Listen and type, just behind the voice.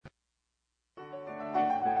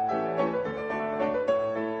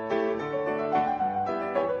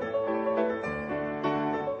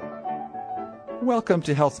Welcome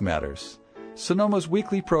to Health Matters, Sonoma's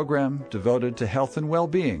weekly program devoted to health and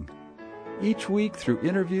well-being. Each week, through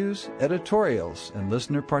interviews, editorials, and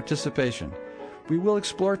listener participation, we will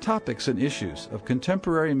explore topics and issues of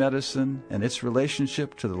contemporary medicine and its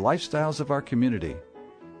relationship to the lifestyles of our community.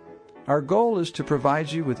 Our goal is to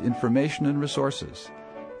provide you with information and resources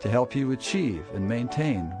to help you achieve and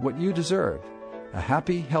maintain what you deserve, a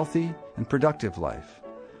happy, healthy, and productive life.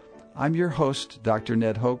 I'm your host, Dr.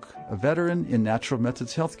 Ned Hoke, a veteran in natural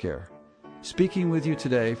methods healthcare, speaking with you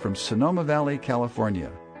today from Sonoma Valley, California,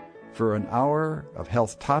 for an hour of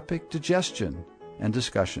health topic digestion and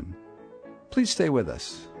discussion. Please stay with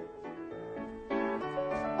us.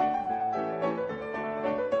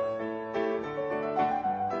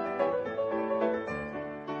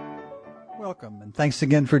 Welcome, and thanks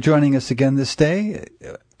again for joining us again this day.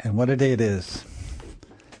 And what a day it is.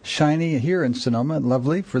 Shiny here in Sonoma,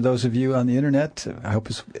 lovely for those of you on the internet. I hope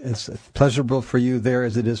it's as pleasurable for you there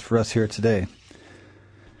as it is for us here today.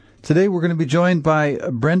 Today we're going to be joined by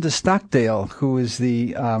Brenda Stockdale, who is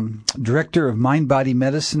the Director of Mind-Body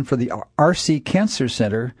Medicine for the RC Cancer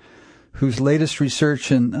Center, whose latest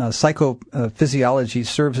research in psychophysiology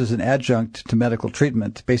serves as an adjunct to medical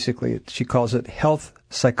treatment. Basically, she calls it health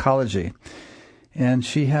psychology. And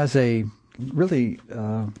she has a really,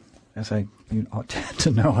 as I tend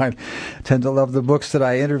to know, I tend to love the books that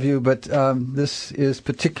I interview, but this is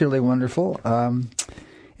particularly wonderful.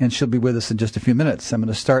 And she'll be with us in just a few minutes. I'm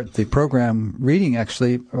going to start the program reading,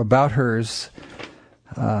 actually, about hers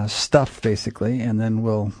stuff, basically, and then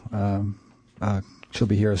she'll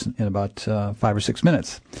be here in about 5 or 6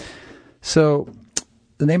 minutes. So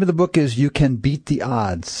the name of the book is You Can Beat the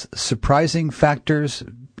Odds, Surprising Factors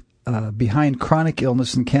Behind Chronic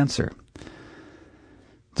Illness and Cancer.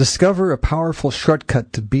 Discover a powerful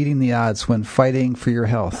shortcut to beating the odds when fighting for your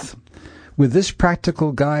health. With this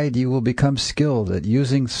practical guide, you will become skilled at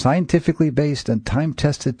using scientifically based and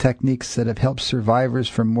time-tested techniques that have helped survivors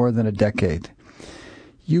for more than a decade.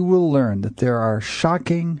 You will learn that there are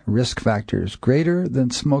shocking risk factors greater than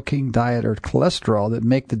smoking, diet, or cholesterol that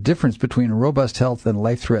make the difference between robust health and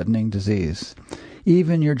life-threatening disease.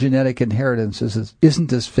 Even your genetic inheritance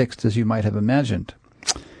isn't as fixed as you might have imagined.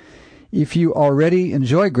 If you already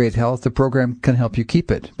enjoy great health, the program can help you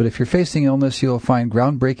keep it. But if you're facing illness, you'll find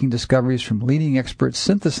groundbreaking discoveries from leading experts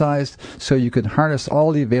synthesized so you can harness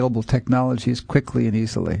all the available technologies quickly and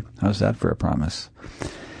easily. How's that for a promise?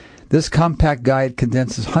 This compact guide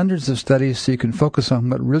condenses hundreds of studies so you can focus on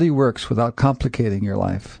what really works without complicating your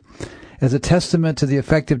life. As a testament to the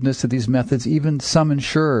effectiveness of these methods, even some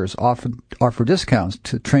insurers often offer discounts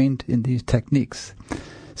to trained in these techniques.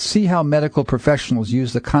 See how medical professionals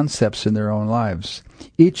use the concepts in their own lives.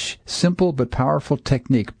 Each simple but powerful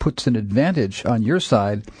technique puts an advantage on your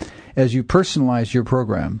side as you personalize your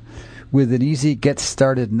program with an easy Get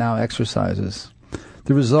Started Now exercises.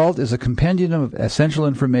 The result is a compendium of essential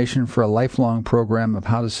information for a lifelong program of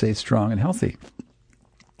how to stay strong and healthy.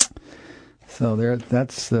 So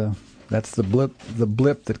that's the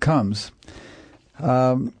blip that comes.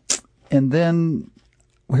 And then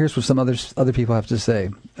here's what some other people have to say.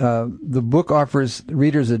 The book offers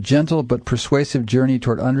readers a gentle but persuasive journey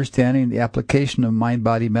toward understanding the application of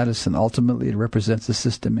mind-body medicine. Ultimately, it represents a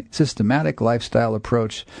systematic lifestyle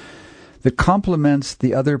approach that complements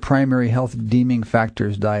the other primary health-deeming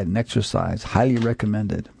factors, diet and exercise. Highly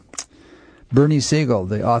recommended. Bernie Siegel,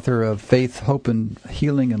 the author of Faith, Hope, and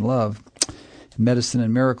Healing and Love, Medicine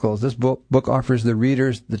and Miracles. This book offers the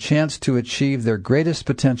readers the chance to achieve their greatest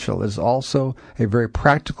potential. It is also a very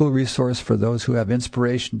practical resource for those who have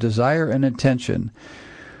inspiration, desire, and intention,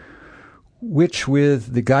 which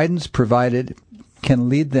with the guidance provided can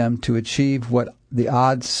lead them to achieve what the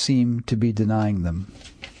odds seem to be denying them.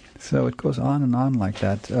 So it goes on and on like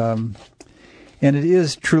that. And it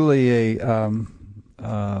is truly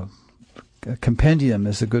a compendium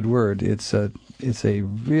is a good word. It's a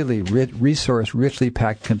really richly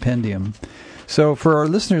packed compendium. So for our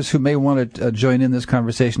listeners who may want to join in this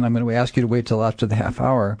conversation, I'm going to ask you to wait till after the half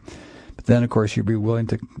hour. But then, of course, you'll be willing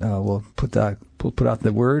to. We'll put out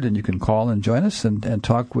the word, and you can call and join us and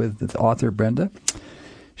talk with the author Brenda.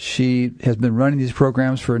 She has been running these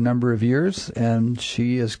programs for a number of years, and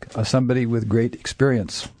she is somebody with great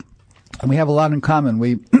experience. And we have a lot in common.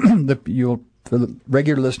 The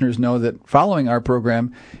regular listeners know that following our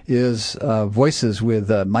program is Voices with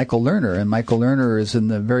Michael Lerner, and Michael Lerner is in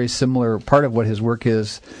the very similar part of what his work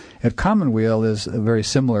is at Commonweal is very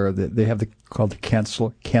similar. They have called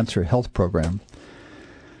the Cancer Health Program.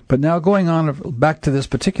 But now going on back to this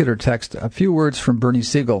particular text, a few words from Bernie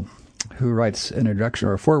Siegel, who writes an introduction,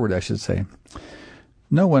 or a foreword, I should say.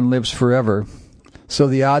 No one lives forever. So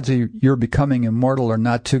the odds of you're becoming immortal are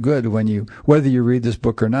not too good whether you read this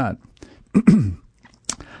book or not.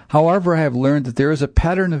 However, I have learned that there is a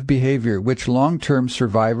pattern of behavior which long-term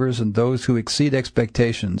survivors and those who exceed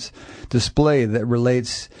expectations display that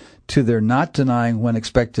relates to their not dying when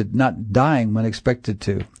expected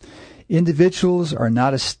to. Individuals are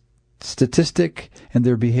not a statistic, and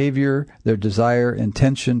their behavior, their desire,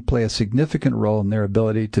 intention play a significant role in their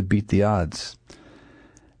ability to beat the odds.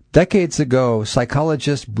 Decades ago,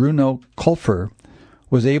 psychologist Bruno Kulfer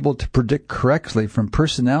was able to predict correctly from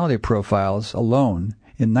personality profiles alone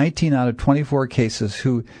in 19 out of 24 cases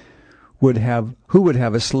who would have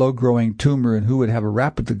a slow-growing tumor and who would have a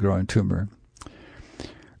rapidly growing tumor.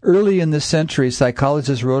 Early in this century,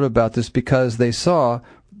 psychologists wrote about this because they saw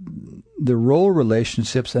the role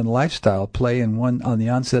relationships and lifestyle play on the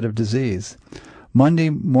onset of disease. Monday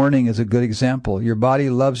morning is a good example. Your body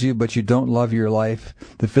loves you, but you don't love your life.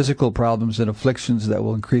 The physical problems and afflictions that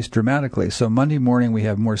will increase dramatically. So Monday morning we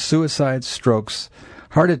have more suicides, strokes,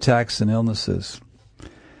 heart attacks, and illnesses.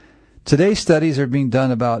 Today studies are being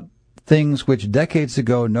done about things which decades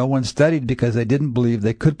ago no one studied because they didn't believe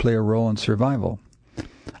they could play a role in survival.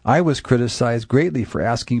 I was criticized greatly for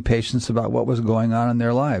asking patients about what was going on in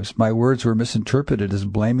their lives. My words were misinterpreted as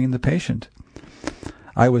blaming the patient.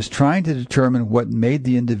 I was trying to determine what made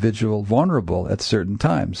the individual vulnerable at certain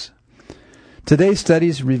times. Today's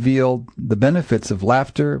studies revealed the benefits of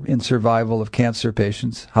laughter in survival of cancer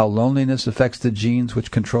patients, how loneliness affects the genes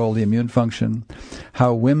which control the immune function,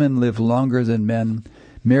 how women live longer than men,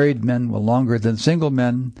 married men live longer than single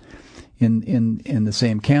men in the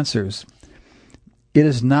same cancers. It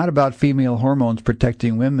is not about female hormones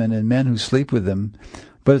protecting women and men who sleep with them,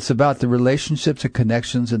 but it's about the relationships and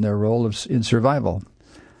connections and their role in survival.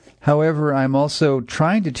 However, I'm also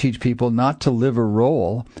trying to teach people not to live a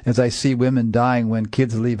role, as I see women dying when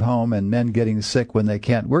kids leave home and men getting sick when they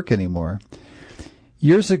can't work anymore.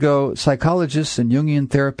 Years ago, psychologists and Jungian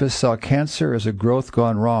therapists saw cancer as a growth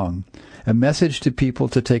gone wrong, a message to people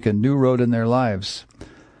to take a new road in their lives.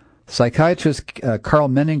 Psychiatrist Carl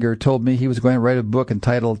Menninger told me he was going to write a book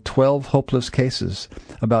entitled 12 Hopeless Cases,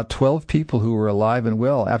 about 12 people who were alive and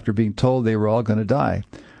well after being told they were all going to die.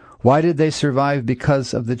 Why did they survive?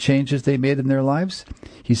 Because of the changes they made in their lives?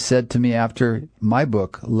 He said to me after my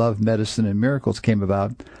book, Love, Medicine, and Miracles, came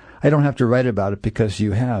about, I don't have to write about it because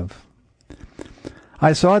you have.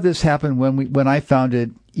 I saw this happen when I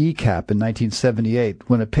founded ECAP in 1978,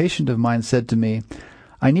 when a patient of mine said to me,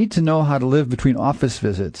 I need to know how to live between office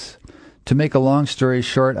visits. To make a long story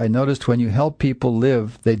short, I noticed when you help people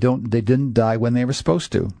live, they didn't die when they were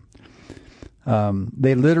supposed to.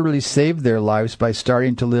 They literally saved their lives by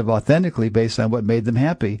starting to live authentically based on what made them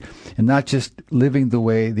happy, and not just living the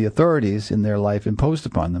way the authorities in their life imposed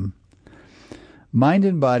upon them. Mind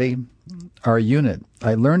and body are a unit.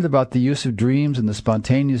 I learned about the use of dreams and the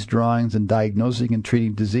spontaneous drawings in diagnosing and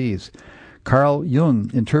treating disease. Carl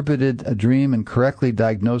Jung interpreted a dream and correctly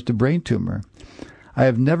diagnosed a brain tumor. I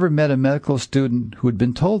have never met a medical student who had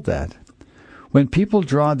been told that. When people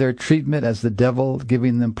draw their treatment as the devil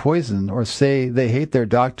giving them poison, or say they hate their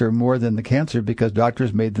doctor more than the cancer because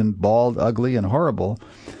doctors made them bald, ugly, and horrible,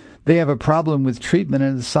 they have a problem with treatment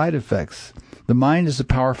and the side effects. The mind is a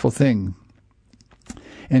powerful thing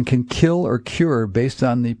and can kill or cure based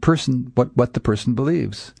on the person, what the person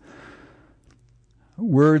believes.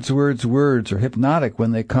 Words are hypnotic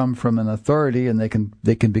when they come from an authority, and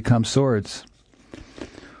they can become swords.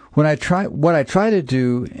 What I try to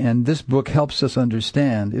do, and this book helps us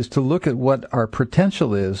understand, is to look at what our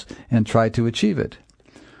potential is and try to achieve it.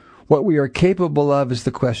 What we are capable of is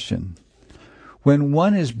the question. When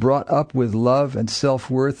one is brought up with love and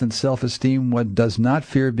self-worth and self-esteem, one does not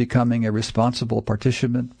fear becoming a responsible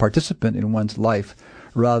participant in one's life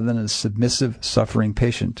rather than a submissive, suffering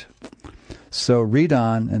patient. So read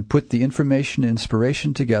on and put the information and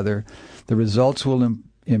inspiration together. The results will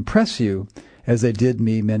impress you as they did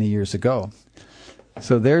me many years ago.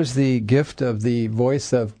 So there's the gift of the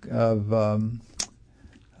voice of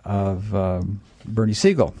Bernie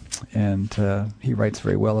Siegel, and he writes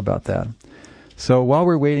very well about that. So while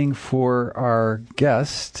we're waiting for our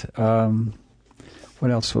guest,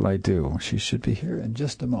 what else will I do? She should be here in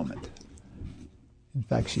just a moment. In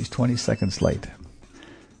fact, she's 20 seconds late,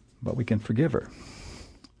 but we can forgive her.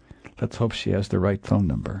 Let's hope she has the right phone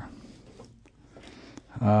number.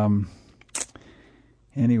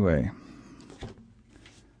 Anyway,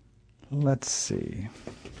 let's see.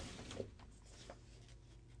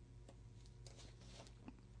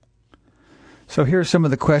 So here are some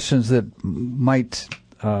of the questions that might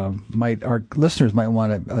our listeners might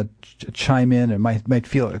want to chime in and might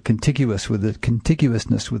feel contiguousness with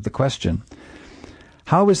the question.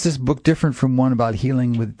 How is this book different from one about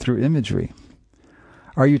healing through imagery?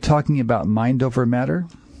 Are you talking about mind over matter?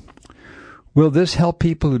 Will this help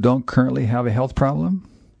people who don't currently have a health problem?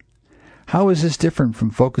 How is this different from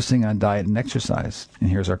focusing on diet and exercise? And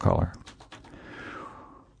here's our caller.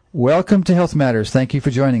 Welcome to Health Matters. Thank you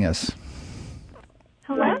for joining us.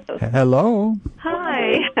 Hello. Hello.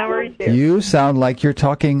 Hi. How are you? You sound like you're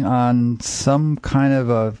talking on some kind of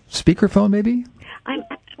a speakerphone, maybe? I'm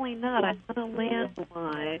actually not. I'm on a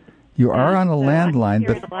landline. You are on a landline, I'm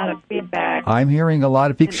hearing a lot of feedback. I'm hearing a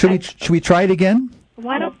lot of feedback. Should we try it again?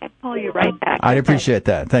 Why don't I call you right back? I'd appreciate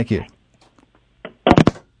that. Thank you.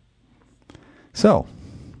 So,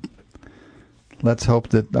 let's hope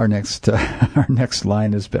that our next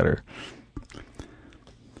line is better.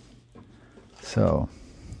 So,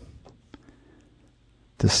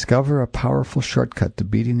 discover a powerful shortcut to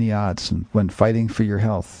beating the odds when fighting for your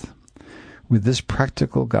health. With this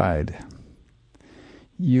practical guide,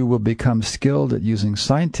 you will become skilled at using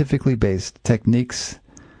scientifically based techniques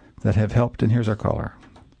that have helped. And here's our caller.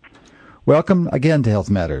 Welcome again to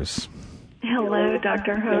Health Matters. Hello,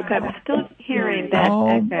 Dr. Hoke. I'm still hearing that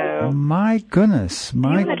echo. Oh, my goodness. Do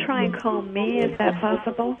you want to try and call me? Is that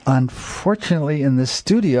possible? Unfortunately, in this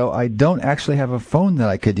studio, I don't actually have a phone that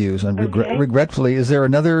I could use. And regretfully, is there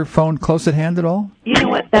another phone close at hand at all? You know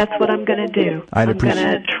what? That's what I'm going to do. I'm going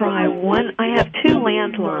to try one. I have two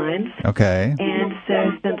landlines. Okay. And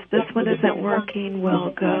so since this one isn't working, we'll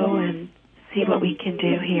go and see what we can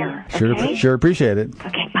do here. Okay? Sure, appreciate it.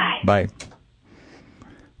 Okay, bye. Bye.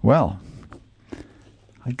 Well,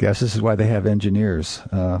 I guess this is why they have engineers.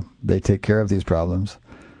 They take care of these problems.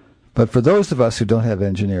 But for those of us who don't have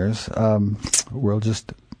engineers, we'll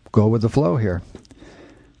just go with the flow here.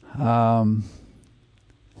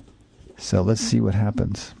 So let's see what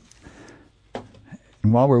happens.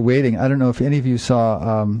 And while we're waiting, I don't know if any of you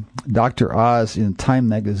saw Dr. Oz in Time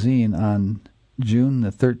magazine on June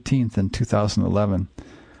the 13th in 2011.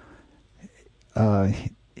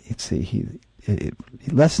 Let's see,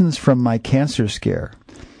 Lessons from My Cancer Scare.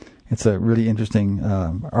 It's a really interesting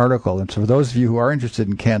article. And so for those of you who are interested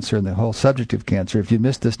in cancer and the whole subject of cancer, if you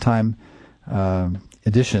missed this Time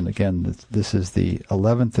edition, again, this is the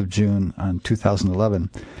 11th of June on 2011.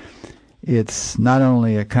 It's not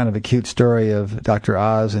only a kind of a cute story of Dr.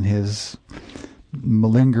 Oz and his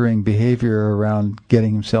malingering behavior around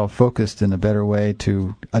getting himself focused in a better way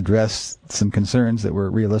to address some concerns that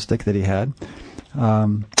were realistic that he had,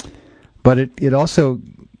 but it also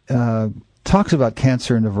talks about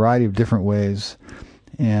cancer in a variety of different ways,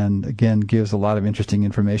 and again gives a lot of interesting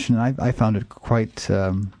information. I found it quite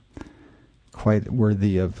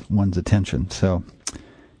worthy of one's attention. So,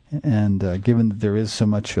 and given that there is so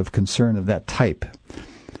much of concern of that type,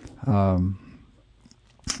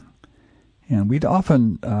 and we'd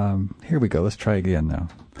often here we go. Let's try again now.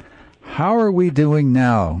 How are we doing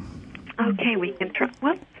now? Okay, we can try.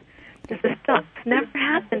 What? This stuff's never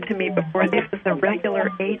happened to me before. This is a regular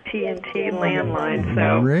AT&T landline.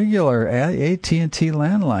 So regular AT&T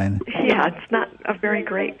landline. Yeah, it's not a very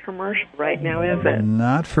great commercial right now, is it?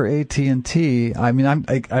 Not for AT&T. I mean,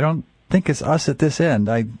 I don't think it's us at this end.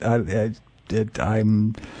 I'm.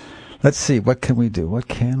 Let's see. What can we do? What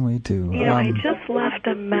can we do? You know, I just left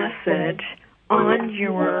a message on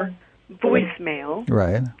your voicemail.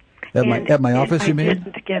 Right. At my office, you mean? I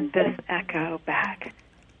didn't get this echo back.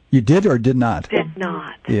 You did or did not? Did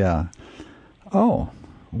not. Yeah. Oh,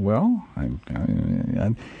 well,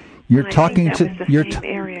 you're talking to you're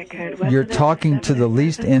talking to the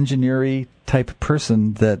least engineering type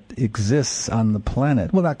person that exists on the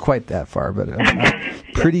planet. Well, not quite that far, but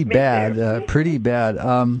pretty bad. Pretty bad.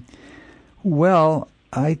 Well,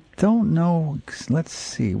 I don't know. Let's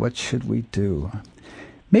see. What should we do?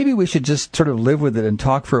 Maybe we should just sort of live with it and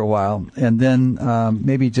talk for a while, and then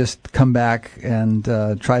maybe just come back and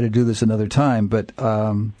try to do this another time. But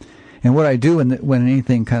and what I do when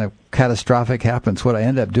anything kind of catastrophic happens, what I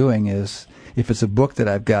end up doing is, if it's a book that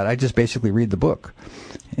I've got, I just basically read the book.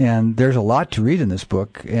 And there's a lot to read in this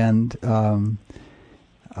book, and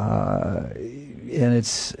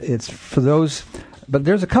it's for those. But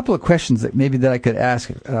there's a couple of questions that I could ask.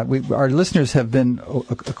 Our listeners have been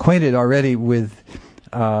acquainted already with.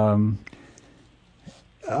 I've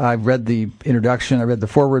read the introduction. I read the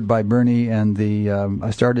foreword by Bernie, and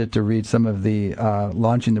I started to read some of the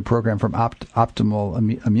launching the program from Optimal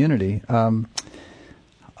Immunity.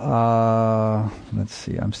 Let's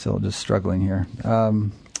see. I'm still just struggling here.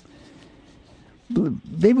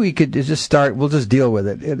 maybe we could just start. We'll just deal with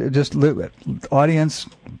it. Audience.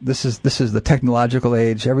 This is the technological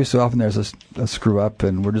age. Every so often there's a screw up,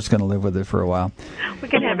 and we're just going to live with it for a while. We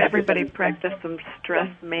can have everybody practice some stress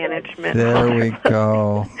management. There we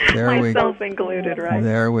go. Myself included, right?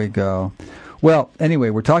 There we go. Well,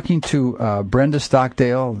 anyway, we're talking to Brenda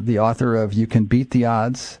Stockdale, the author of You Can Beat the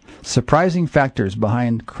Odds, Surprising Factors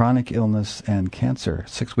Behind Chronic Illness and Cancer,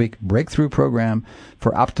 6-week breakthrough program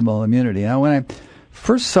for optimal immunity. Now, when I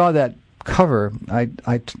first saw that cover, I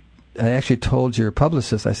actually told your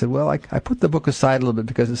publicist, I said, well, I put the book aside a little bit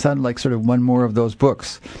because it sounded like sort of one more of those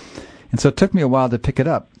books. And so it took me a while to pick it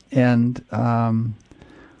up. And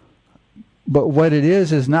but what it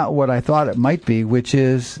is not what I thought it might be, which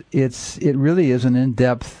is it really is an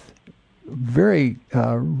in-depth, very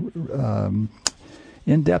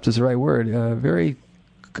in-depth is the right word, very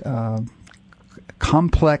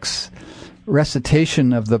complex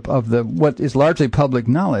recitation of the what is largely public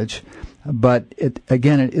knowledge, but it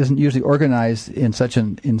isn't usually organized in such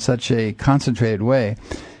a concentrated way,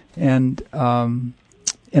 and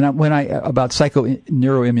when about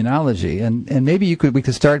psychoneuroimmunology, and maybe we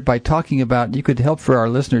could start by talking about, you could help for our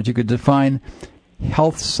listeners, you could define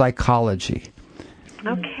health psychology.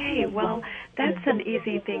 Okay, well, that's an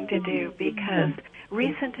easy thing to do because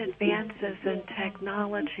recent advances in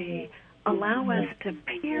technology allow us to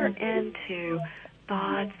peer into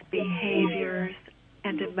thoughts, behaviors,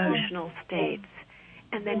 and emotional states,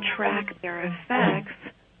 and then track their effects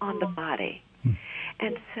on the body.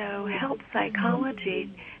 And so health psychology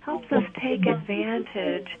helps us take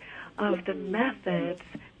advantage of the methods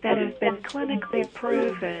that have been clinically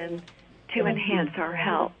proven to enhance our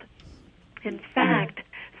health. In fact,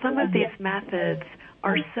 some of these methods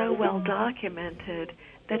are so well documented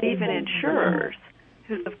that even insurers,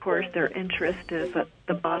 who of course their interest is at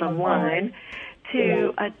the bottom line,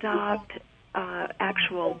 to adopt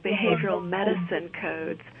actual behavioral medicine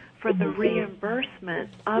codes for the reimbursement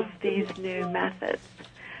of these new methods.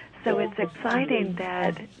 So it's exciting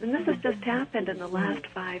that, and this has just happened in the last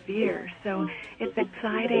 5 years, so it's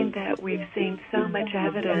exciting that we've seen so much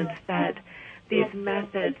evidence that these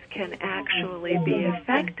methods can actually be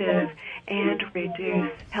effective and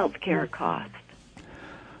reduce healthcare costs.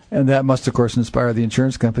 And that must, of course, inspire the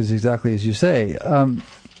insurance companies, exactly as you say.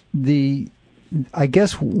 I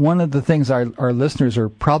guess one of the things our listeners are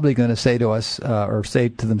probably going to say to us, or say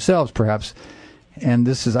to themselves, perhaps, and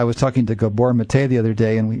this is, I was talking to Gabor Mate the other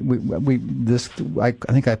day, and I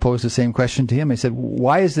think I posed the same question to him. I said,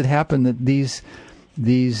 why does it happen that these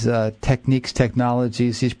techniques,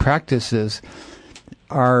 technologies, these practices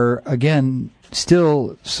are, again,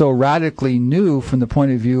 still so radically new from the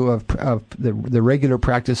point of view of the regular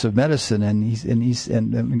practice of medicine? And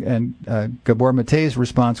Gabor Mate's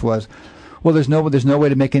response was, well, there's no way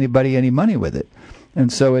to make anybody any money with it,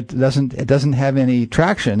 and so it doesn't have any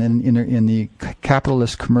traction in the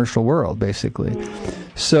capitalist commercial world, basically.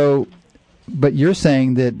 So, but you're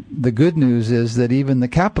saying that the good news is that even the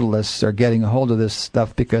capitalists are getting a hold of this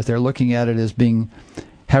stuff because they're looking at it as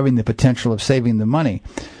having the potential of saving them money.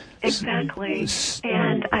 Exactly,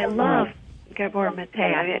 and I love Gabor Mate.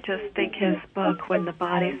 I just think his book, When the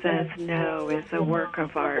Body Says No, is a work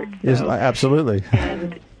of art. Yes, absolutely.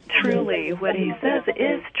 And truly, what he says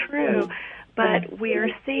is true, but we are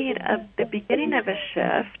seeing the beginning of a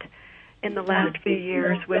shift in the last few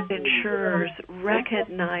years with insurers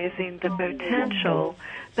recognizing the potential,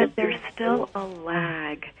 but there's still a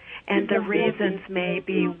lag, and the reasons may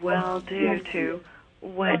be well due to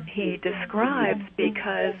what he describes,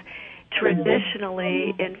 because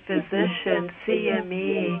traditionally in physician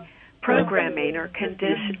CME programming or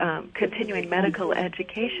continuing medical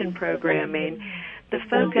education programming, the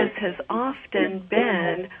focus has often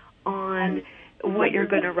been on what you're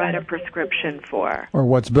going to write a prescription for. Or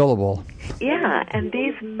what's billable. Yeah, and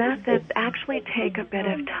these methods actually take a bit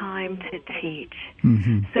of time to teach.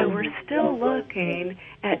 Mm-hmm. So we're still looking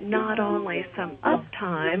at not only some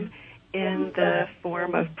uptime in the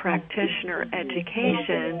form of practitioner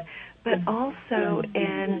education, but also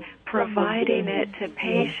in providing it to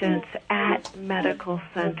patients at medical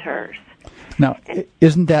centers. Now,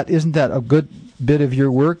 isn't that a good bit of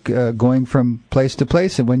your work, going from place to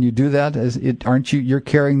place? And when you do that, aren't you? You're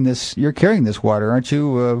carrying this water, aren't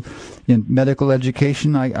you? In medical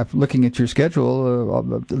education, I'm looking at your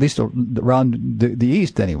schedule, at least around the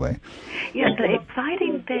East, anyway. Yeah, the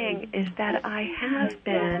exciting thing is that I have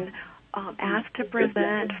been asked to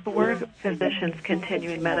present for physicians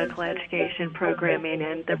continuing medical education programming,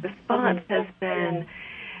 and the response has been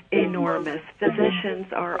enormous.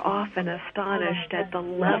 Physicians are often astonished at the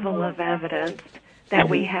level of evidence that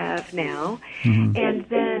we have now. Mm-hmm. And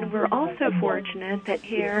then we're also fortunate that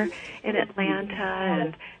here in Atlanta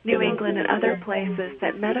and New England and other places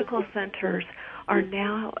that medical centers are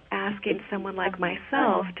now asking someone like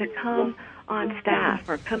myself to come on staff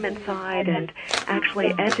or come inside and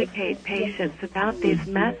actually educate patients about these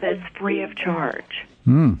methods free of charge.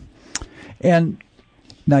 Mm. And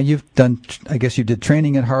now you've done, I guess you did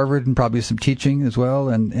training at Harvard and probably some teaching as well,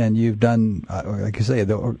 and you've done, like you say,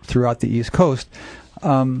 throughout the East Coast.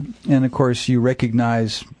 And of course you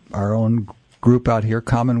recognize our own group out here,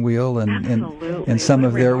 Commonweal, and some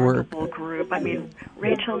of their work. Group. I mean,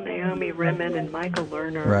 Rachel, Naomi Rimmon, and Michael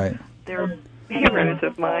Lerner. Right. They're heroes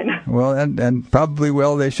of mine. Well, and probably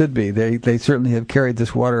they should be. They certainly have carried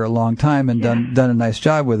this water a long time and done a nice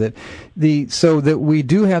job with it. So that we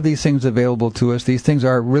do have these things available to us. These things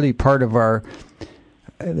are really part of our.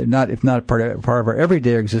 They're not, if not part of our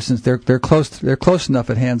everyday existence. They're close enough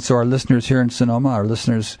at hand. So our listeners here in Sonoma, our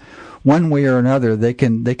listeners, one way or another, they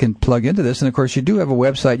can plug into this. And of course, you do have a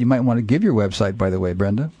website. You might want to give your website, by the way,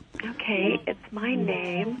 Brenda. Okay, it's my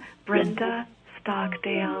name,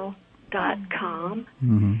 BrendaStockdale.com,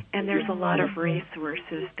 mm-hmm. and there's a lot of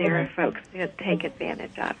resources there folks can take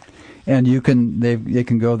advantage of. And they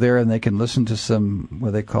can go there and they can listen to some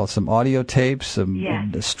what they call some audio tapes,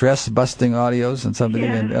 some stress busting audios and something,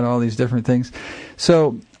 and all these different things.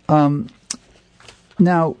 So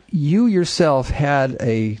now you yourself had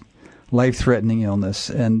a life-threatening illness,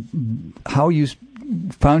 and how you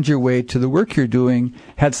found your way to the work you're doing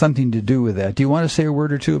had something to do with that. Do you want to say a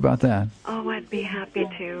word or two about that? Oh, I'd be happy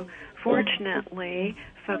to. Fortunately,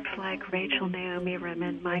 folks like Rachel, Naomi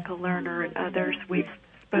Rimmon, Michael Lerner, and others we've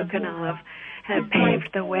spoken of have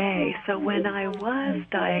paved the way. So when I was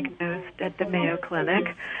diagnosed at the Mayo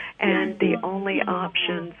Clinic, and the only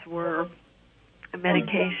options were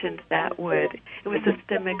medications it was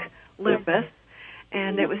systemic lupus,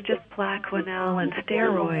 and it was just Plaquenil and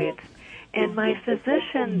steroids. And my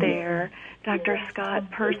physician there, Dr.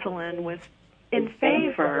 Scott Purcellin, was in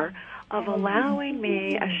favor of allowing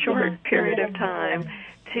me a short period of time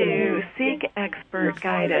to seek expert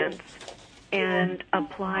guidance and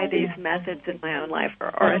apply these methods in my own life,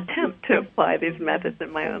 or attempt to apply these methods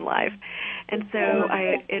in my own life. And so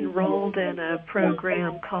I enrolled in a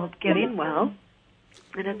program called Getting Well,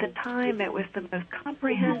 and at the time it was the most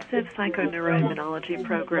comprehensive psychoneuroimmunology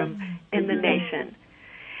program in the nation.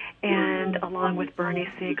 And along with Bernie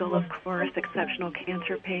Siegel, of course, exceptional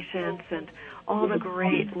cancer patients, and all the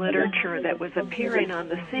great literature that was appearing on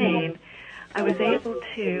the scene, I was able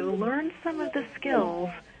to learn some of the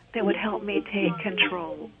skills that would help me take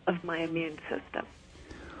control of my immune system.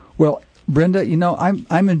 Well, Brenda,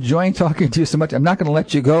 I'm enjoying talking to you so much. I'm not going to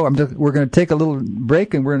let you go. We're going to take a little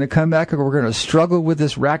break, and we're going to come back, and we're going to struggle with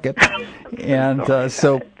this racket. And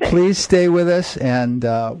so please stay with us, and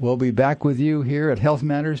we'll be back with you here at Health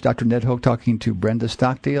Matters. Dr. Ned Hoke talking to Brenda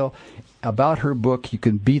Stockdale about her book, You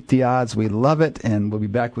Can Beat the Odds. We love it, and we'll be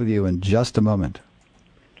back with you in just a moment.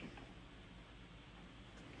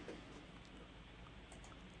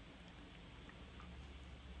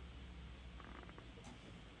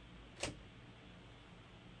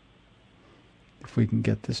 If we can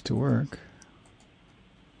get this to work.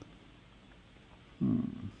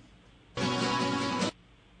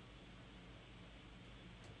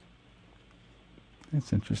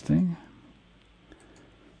 That's interesting.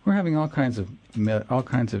 We're having all kinds of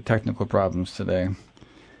technical problems today.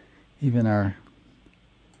 Even our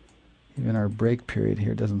break period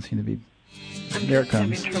here doesn't seem to be. There it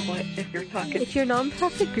comes. If your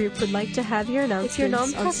nonprofit group would like to have your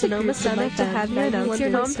announcements on Sonoma Sun FM, your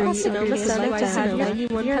nonprofit Sonoma Sun to have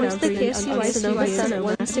your announcements on Sonoma Sun at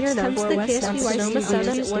 164 West Sonoma Sun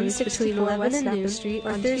at 1 between 11 and noon Street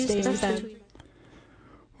on Thursdays and Saturdays.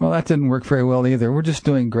 Well, that didn't work very well either. We're just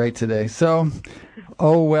doing great today. So,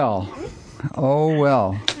 oh well.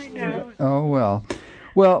 I know. Oh well.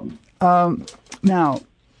 Well, now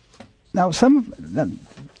some.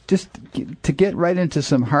 Just to get right into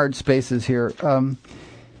some hard spaces here,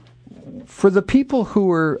 for the people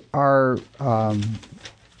who are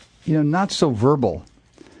not so verbal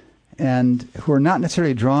and who are not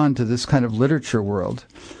necessarily drawn to this kind of literature world,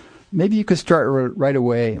 maybe you could start right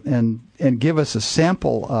away and give us a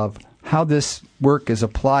sample of how this work is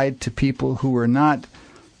applied to people who are not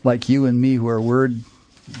like you and me, who are word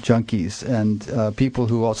junkies, and people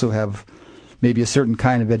who also have maybe a certain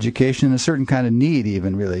kind of education, a certain kind of need,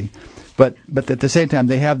 even really, but at the same time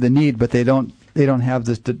they have the need, but they don't have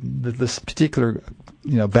this particular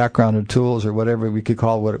background or tools or whatever we could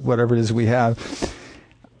call whatever it is we have.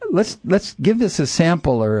 Let's give this a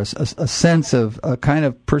sample or a sense of a kind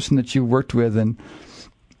of person that you worked with, and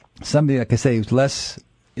somebody, like I say, who's less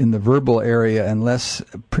in the verbal area and less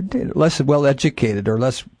well educated or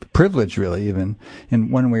less privileged, really, even in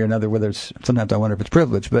one way or another. Whether it's, sometimes I wonder if it's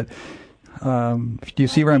privilege, but do you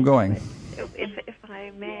see where I'm going? If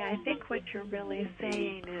I may, I think what you're really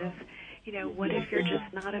saying is, what if you're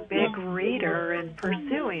just not a big reader and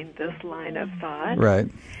pursuing this line of thought? Right.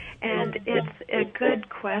 And it's a good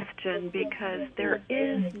question, because there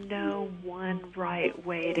is no one right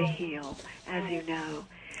way to heal, as you know.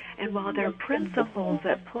 And while there are principles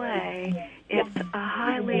at play, it's a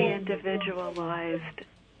highly individualized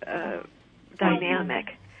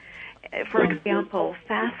dynamic. For example,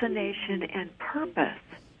 fascination and purpose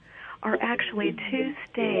are actually two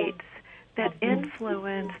states that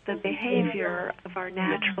influence the behavior of our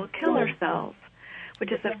natural killer cells,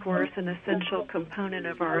 which is, of course, an essential component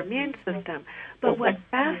of our immune system. But what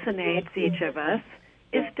fascinates each of us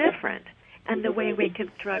is different, and the way we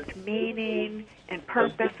construct meaning and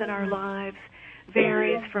purpose in our lives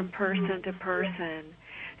varies from person to person.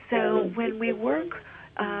 So when we work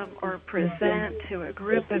or present to a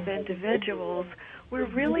group of individuals, we're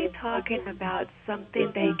really talking about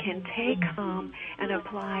something they can take home and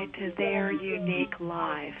apply to their unique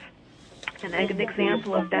life. And an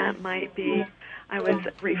example of that might be, I was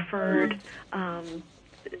referred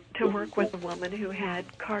to work with a woman who had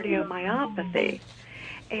cardiomyopathy,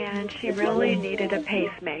 and she really needed a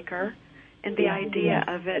pacemaker, and the idea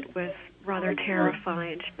of it was rather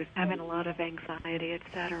terrifying. She was having a lot of anxiety,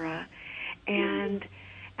 etc. And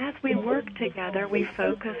as we worked together, we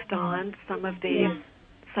focused on some of the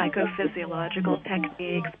psychophysiological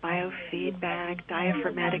techniques, biofeedback,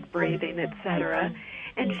 diaphragmatic breathing, etc.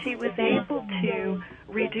 And she was able to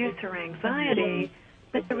reduce her anxiety,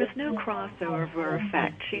 but there was no crossover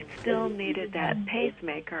effect. She still needed that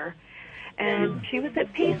pacemaker, and she was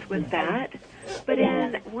at peace with that. But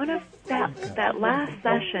in one of that last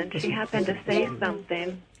session, she happened to say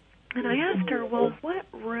something, and I asked her, well, what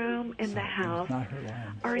room in the house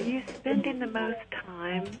are you spending the most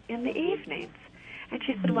time in the evenings? And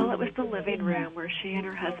she said, well, it was the living room where she and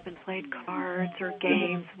her husband played cards or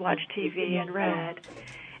games, watched TV, and read.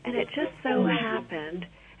 And it just so happened,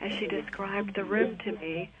 as she described the room to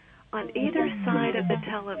me, on either side of the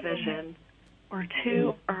television were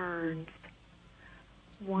two urns,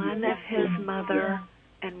 one of his mother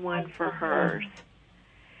and one for hers.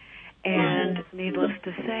 And needless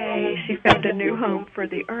to say, she found a new home for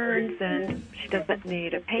the urns, and she doesn't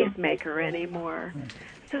need a pacemaker anymore.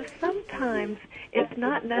 So sometimes it's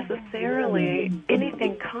not necessarily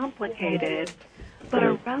anything complicated, but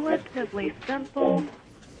a relatively simple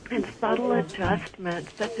and subtle adjustment,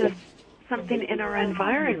 such as something in our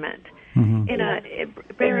environment.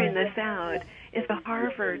 Bearing this out is a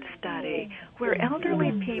Harvard study where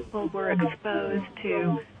elderly people were exposed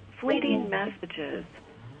to fleeting messages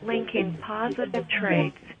linking positive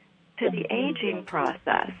traits to the aging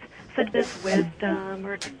process, such as wisdom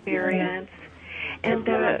or experience, and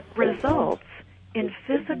the results in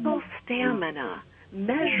physical stamina,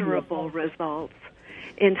 measurable results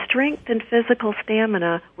in strength and physical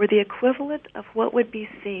stamina, were the equivalent of what would be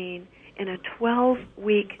seen in a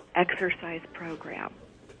 12-week exercise program.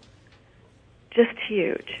 Just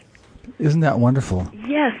huge. Isn't that wonderful?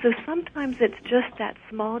 Yes, so sometimes it's just that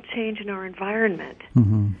small change in our environment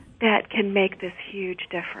that can make this huge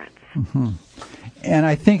difference. And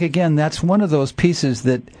I think, again, that's one of those pieces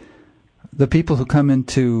that the people who come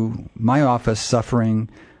into my office suffering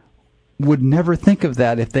would never think of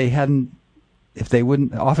that if they would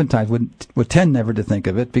tend never to think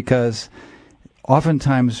of it, because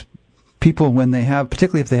oftentimes people, when they have,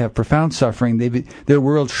 particularly if they have profound suffering, their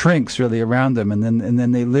world shrinks really around them, and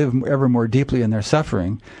then they live ever more deeply in their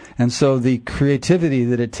suffering. And so the creativity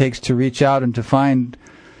that it takes to reach out and to find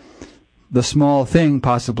the small thing,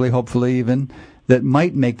 possibly, hopefully even, that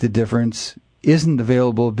might make the difference isn't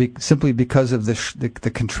available simply because of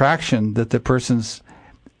the contraction that the person's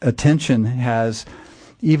attention has,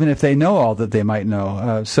 even if they know all that they might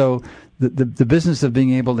know. So the business of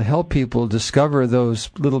being able to help people discover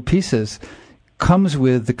those little pieces comes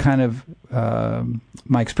with the kind of,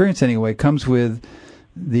 my experience anyway, comes with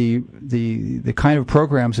the kind of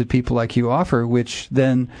programs that people like you offer, which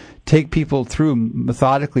then take people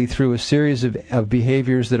methodically through a series of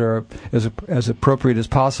behaviors that are as appropriate as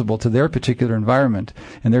possible to their particular environment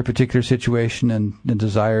and their particular situation and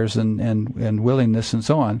desires and willingness and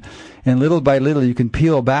so on. And little by little you can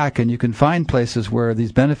peel back and you can find places where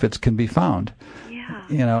these benefits can be found.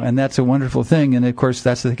 Yeah. And that's a wonderful thing. And of course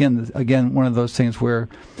that's again one of those things where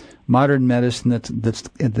modern medicine that's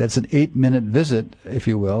an 8-minute visit, if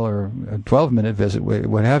you will, or a 12-minute visit,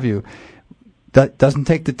 what have you, that doesn't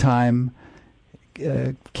take the time,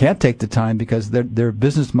 can't take the time because their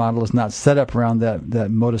business model is not set up around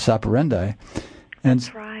that modus operandi. And,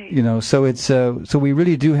 that's right. So it's so we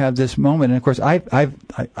really do have this moment. And of course, I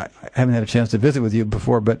haven't had a chance to visit with you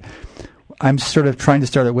before, but I'm sort of trying to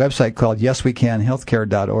start a website called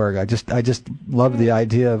YesWeCanHealthcare.org. I just love the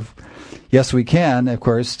idea of Yes We Can, of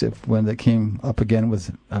course, when that came up again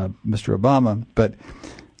with Mr. Obama. But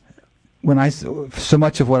so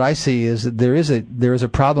much of what I see is that there is a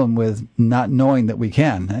problem with not knowing that we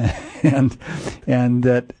can, and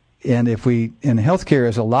healthcare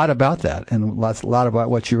is a lot about that, and a lot about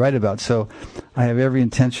what you write about. So I have every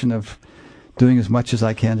intention of doing as much as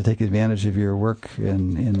I can to take advantage of your work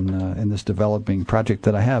in this developing project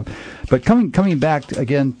that I have. But coming back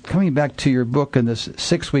to your book and this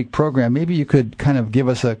 6-week program, maybe you could kind of give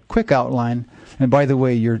us a quick outline. And by the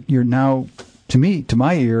way, you're now, to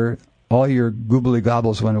my ear, all your goobly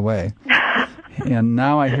gobbles went away. And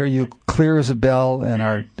now I hear you clear as a bell,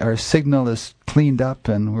 and our signal is cleaned up,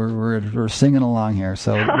 and we're singing along here.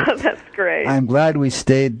 So that's great. I'm glad we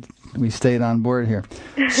stayed on board here.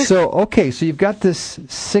 So you've got this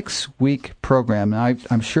 6-week program. Now,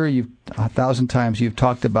 I'm sure 1,000 times you've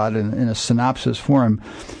talked about it in a synopsis form,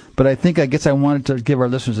 but I guess I wanted to give our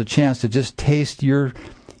listeners a chance to just taste your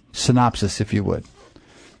synopsis, if you would.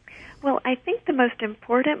 Well, I think the most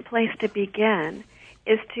important place to begin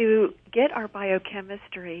is to get our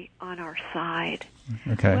biochemistry on our side.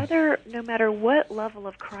 Okay. No matter what level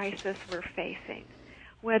of crisis we're facing,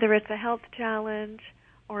 whether it's a health challenge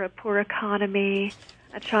or a poor economy,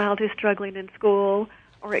 a child who's struggling in school,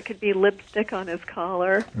 or it could be lipstick on his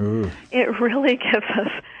collar. Ooh. It really gives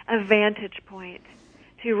us a vantage point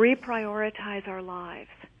to reprioritize our lives.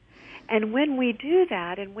 And when we do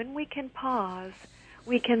that, and when we can pause,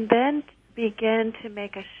 we can then begin to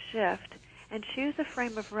make a shift and choose a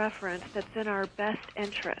frame of reference that's in our best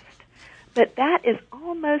interest. But that is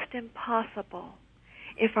almost impossible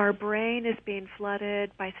if our brain is being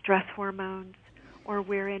flooded by stress hormones or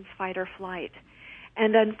we're in fight or flight.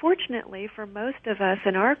 And unfortunately, for most of us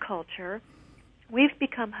in our culture, we've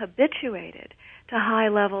become habituated to high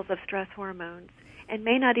levels of stress hormones and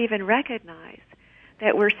may not even recognize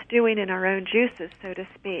that we're stewing in our own juices, so to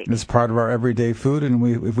speak. It's part of our everyday food, and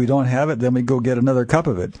if we don't have it, then we go get another cup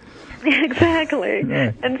of it. Exactly.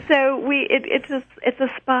 Right. And so it's a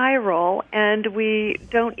spiral, and we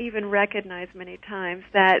don't even recognize many times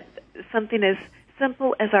that something as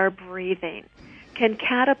simple as our breathing can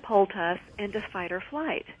catapult us into fight or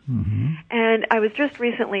flight. Mm-hmm. And I was just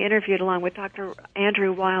recently interviewed along with Dr.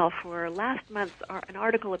 Andrew Weil for an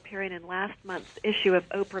article appearing in last month's issue of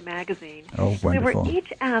Oprah magazine. Oh, wonderful. We were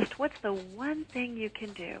each asked, what's the one thing you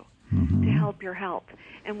can do mm-hmm. to help your health?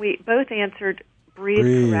 And we both answered,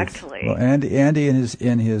 breathe correctly. Well, Andy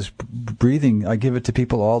in his breathing, I give it to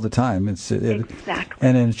people all the time. Exactly.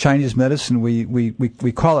 And in Chinese medicine, we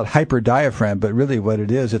call it hyperdiaphragm, but really what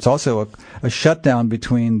it is, it's also a shutdown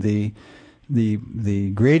between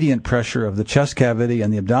the gradient pressure of the chest cavity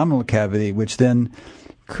and the abdominal cavity, which then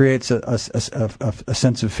creates a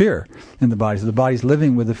sense of fear in the body. So the body's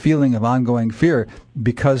living with a feeling of ongoing fear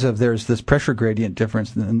because there's this pressure gradient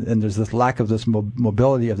difference and there's this lack of this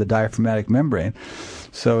mobility of the diaphragmatic membrane.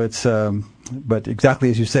 So it's, but exactly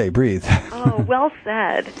as you say, breathe. Oh, well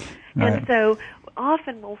said. And right. So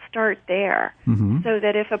often we'll start there, mm-hmm. so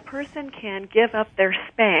that if a person can give up their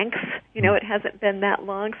Spanx, it hasn't been that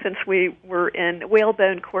long since we were in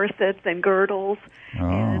whalebone corsets and girdles,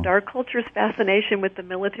 and our culture's fascination with the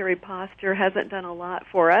military posture hasn't done a lot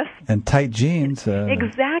for us. And tight jeans.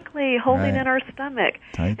 Exactly, holding right. in our stomach.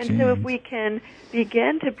 Tight and jeans. So if we can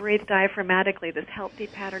begin to breathe diaphragmatically, this healthy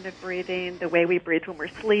pattern of breathing, the way we breathe when we're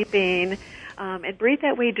sleeping, and breathe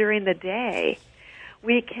that way during the day,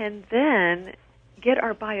 we can then get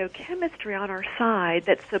our biochemistry on our side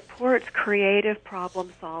that supports creative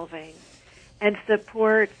problem solving and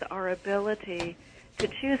supports our ability to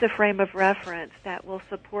choose a frame of reference that will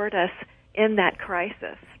support us in that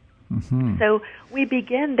crisis. Mm-hmm. So we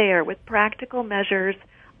begin there with practical measures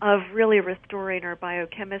of really restoring our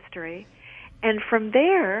biochemistry. And from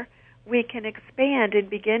there, we can expand and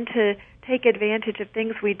begin to take advantage of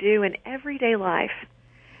things we do in everyday life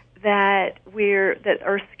that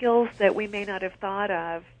are skills that we may not have thought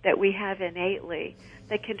of, that we have innately,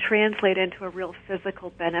 that can translate into a real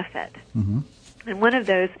physical benefit. Mm-hmm. And one of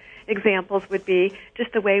those examples would be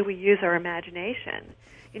just the way we use our imagination.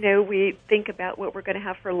 We think about what we're going to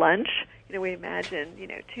have for lunch. We imagine,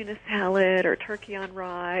 tuna salad or turkey on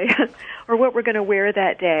rye or what we're going to wear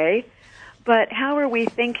that day. But how are we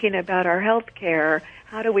thinking about our health care?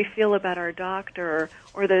 How do we feel about our doctor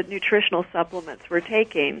or the nutritional supplements we're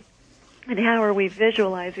taking? And how are we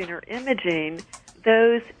visualizing or imaging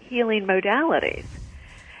those healing modalities.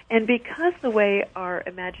 And because the way our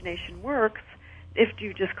imagination works, if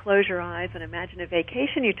you just close your eyes and imagine a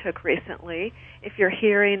vacation you took recently, if you're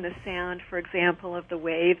hearing the sound, for example, of the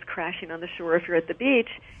waves crashing on the shore if you're at the beach,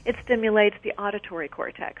 it stimulates the auditory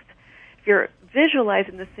cortex. If you're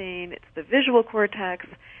visualizing the scene, it's the visual cortex.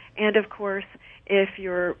 And, of course, if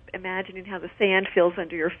you're imagining how the sand feels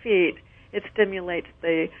under your feet, it stimulates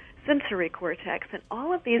the sensory cortex. And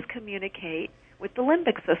all of these communicate with the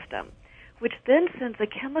limbic system, which then sends a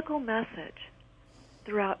chemical message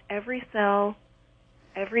throughout every cell,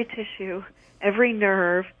 every tissue, every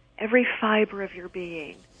nerve, every fiber of your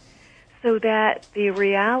being, so that the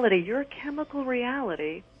reality, your chemical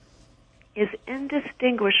reality, is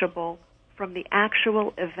indistinguishable from the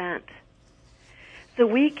actual event. So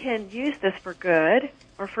we can use this for good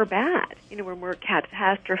or for bad. When we're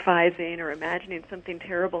catastrophizing or imagining something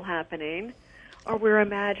terrible happening, or we're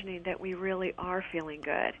imagining that we really are feeling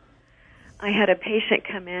good. I had a patient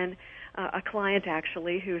come in, a client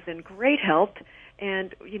actually, who's in great health,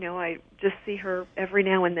 and, I just see her every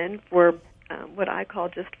now and then for what I call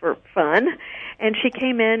just for fun. And she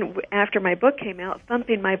came in after my book came out,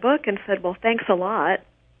 thumping my book, and said, "Well, thanks a lot."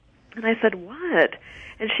 And I said, "What?"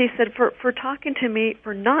 And she said, for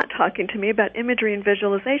not talking to me about imagery and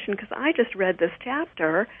visualization, because I just read this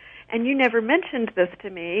chapter, and you never mentioned this to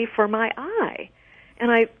me for my eye.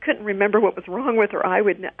 And I couldn't remember what was wrong with her eye.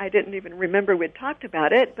 I didn't even remember we'd talked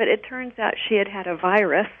about it, but it turns out she had had a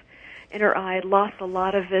virus in her eye, lost a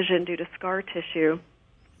lot of vision due to scar tissue.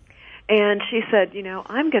 And she said,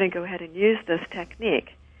 I'm going to go ahead and use this technique.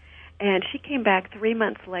 And she came back 3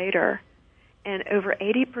 months later, and over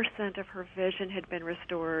 80% of her vision had been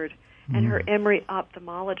restored. And her Emory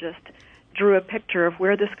ophthalmologist drew a picture of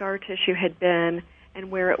where the scar tissue had been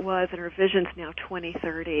and where it was, and her vision's now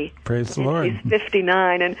 20/30. Praise the Lord. She's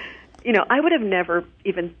 59, and I would have never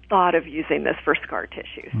even thought of using this for scar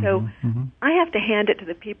tissue. So I have to hand it to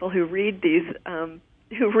the people who read these,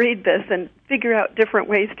 who read this and figure out different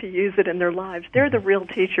ways to use it in their lives. They're the real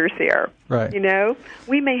teachers here. Right.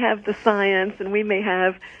 We may have the science and we may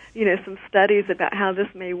have, some studies about how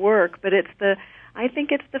this may work, but I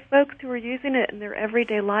think it's the folks who are using it in their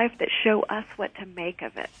everyday life that show us what to make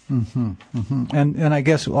of it. And I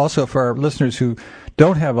guess also for our listeners who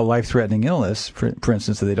don't have a life-threatening illness, for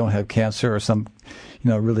instance, that they don't have cancer or some,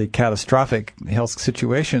 really catastrophic health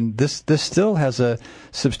situation, this still has a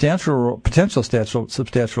substantial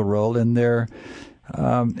role in their,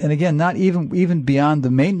 and again, not even beyond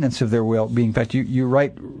the maintenance of their well-being. In fact, you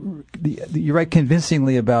write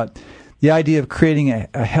convincingly about the idea of creating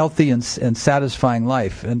a healthy and satisfying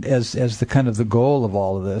life, and as the kind of the goal of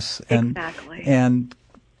all of this. And, exactly. And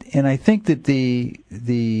I think that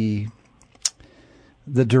the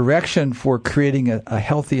direction for creating a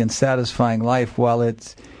healthy and satisfying life, while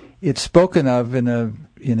it's spoken of in a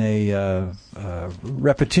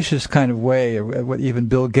repetitious kind of way, what even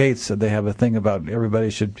Bill Gates said, they have a thing about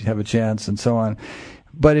everybody should have a chance and so on.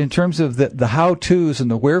 But in terms of the how-tos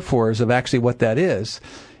and the wherefores of actually what that is.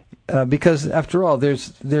 Because after all,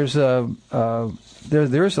 there's a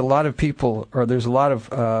lot of people, or there's a lot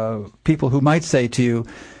of people who might say to you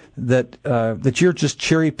that you're just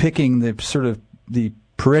cherry picking the sort of the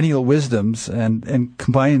perennial wisdoms and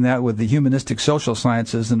combining that with the humanistic social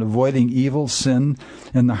sciences and avoiding evil, sin,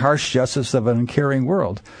 and the harsh justice of an uncaring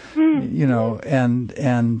world.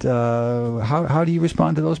 And how do you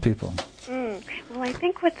respond to those people? Well, I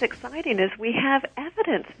think what's exciting is we have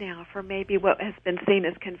evidence now for maybe what has been seen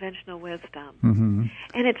as conventional wisdom.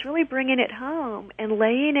 And it's really bringing it home and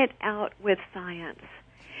laying it out with science.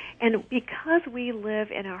 And because we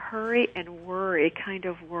live in a hurry and worry kind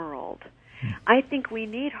of world, I think we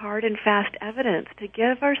need hard and fast evidence to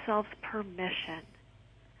give ourselves permission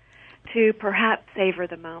to perhaps savor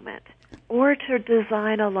the moment or to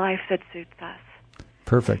design a life that suits us.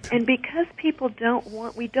 Perfect. And because we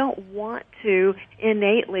don't want to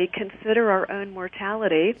innately consider our own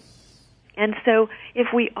mortality, and so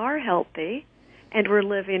if we are healthy and we're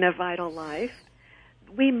living a vital life,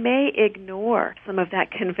 we may ignore some of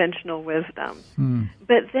that conventional wisdom.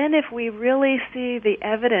 But then if we really see the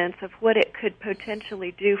evidence of what it could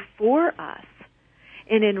potentially do for us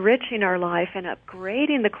in enriching our life and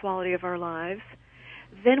upgrading the quality of our lives,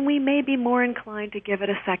 then we may be more inclined to give it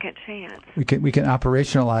a second chance. We can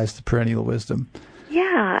operationalize the perennial wisdom.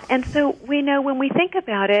 Yeah, and so we know when we think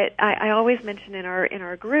about it, I always mention in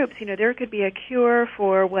our groups, there could be a cure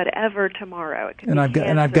for whatever tomorrow. It could be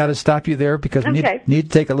I've got to stop you there because we need to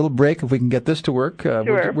take a little break if we can get this to work.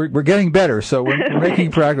 Sure. We're getting better, so we're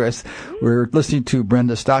making progress. We're listening to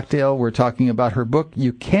Brenda Stockdale. We're talking about her book,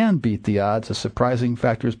 You Can Beat the Odds, The Surprising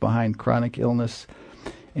Factors Behind Chronic Illness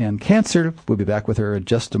and Cancer. We'll be back with her in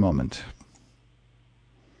just a moment.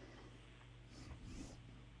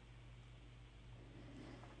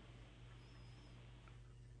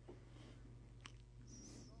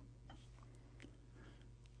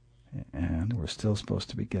 And we're still supposed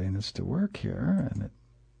to be getting this to work here, and it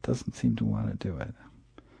doesn't seem to want to do it.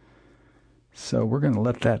 So we're going to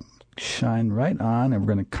let that shine right on, and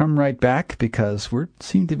we're going to come right back because we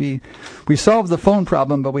solved the phone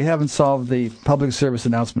problem, but we haven't solved the public service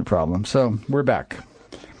announcement problem. So we're back.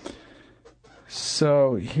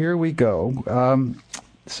 So here we go.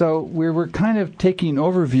 So we were kind of taking an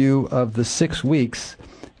overview of the 6 weeks,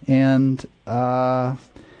 and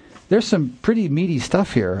there's some pretty meaty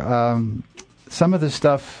stuff here. Some of the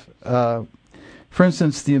stuff, for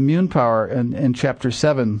instance, the immune power in Chapter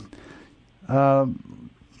 7,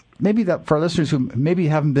 maybe that for our listeners who maybe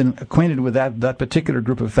haven't been acquainted with that particular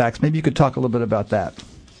group of facts, maybe you could talk a little bit about that.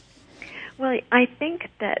 Well, I think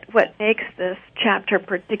that what makes this chapter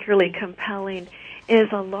particularly compelling is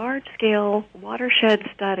a large-scale watershed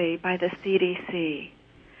study by the CDC.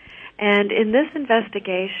 And in this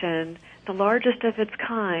investigation, the largest of its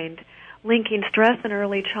kind, linking stress in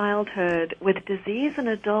early childhood with disease in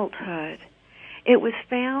adulthood, it was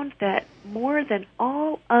found that more than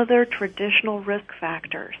all other traditional risk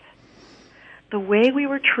factors, the way we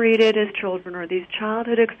were treated as children or these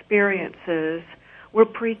childhood experiences were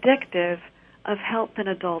predictive of health in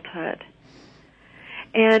adulthood.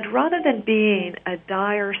 And rather than being a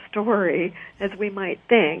dire story, as we might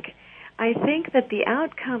think, I think that the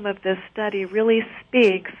outcome of this study really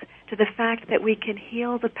speaks to the fact that we can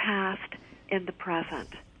heal the past in the present.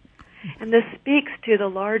 And this speaks to the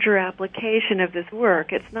larger application of this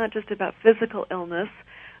work. It's not just about physical illness,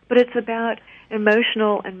 but it's about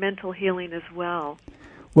emotional and mental healing as well.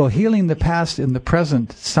 Well, healing the past in the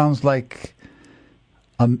present sounds like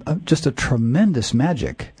just a tremendous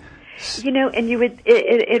magic. And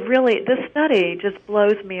it really, this study just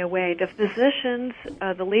blows me away. The physicians,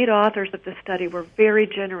 the lead authors of the study, were very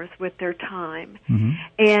generous with their time. Mm-hmm.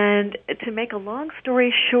 And to make a long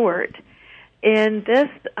story short, in this,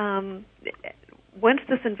 once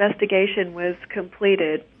this investigation was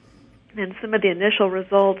completed and some of the initial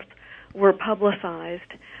results were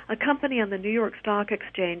publicized, a company on the New York Stock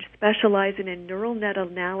Exchange specializing in neural net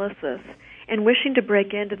analysis and wishing to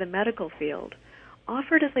break into the medical field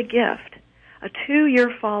offered as a gift a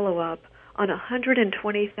 2-year follow-up on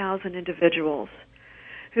 120,000 individuals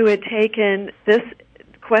who had taken this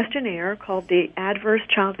questionnaire called the Adverse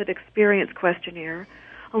Childhood Experience Questionnaire,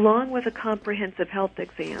 along with a comprehensive health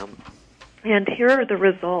exam. And here are the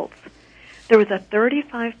results. There was a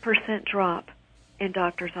 35% drop in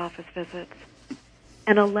doctor's office visits,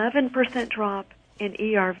 an 11% drop in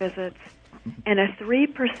ER visits, and a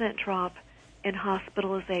 3% drop in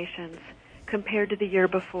hospitalizations compared to the year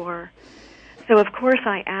before. So, of course,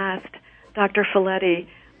 I asked Dr. Folletti,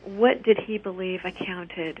 what did he believe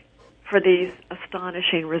accounted for these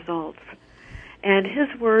astonishing results? And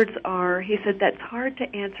his words are, he said, that's hard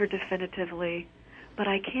to answer definitively, but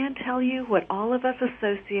I can tell you what all of us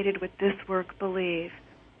associated with this work believe.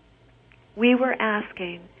 We were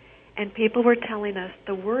asking, and people were telling us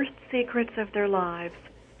the worst secrets of their lives,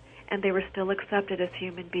 and they were still accepted as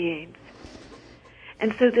human beings.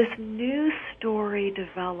 And so this new story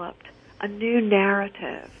developed, a new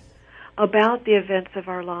narrative about the events of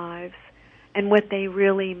our lives and what they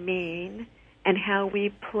really mean and how we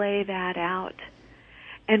play that out.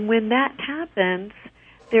 And when that happens,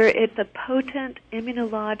 it's a potent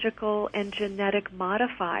immunological and genetic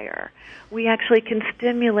modifier. We actually can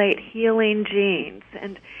stimulate healing genes,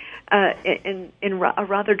 and in a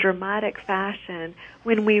rather dramatic fashion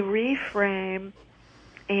when we reframe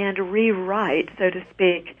and rewrite, so to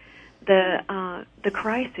speak, the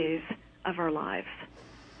crises of our lives.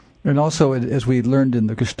 And also, as we learned in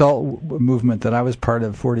the Gestalt movement that I was part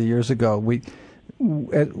of 40 years ago,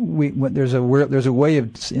 there's a way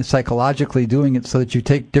of psychologically doing it so that you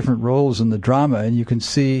take different roles in the drama, and you can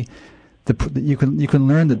see you can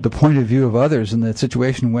learn the point of view of others in the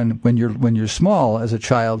situation when you're small as a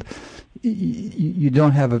child. You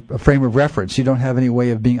don't have a frame of reference. You don't have any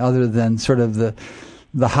way of being other than sort of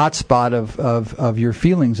the hot spot of your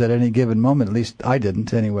feelings at any given moment. At least I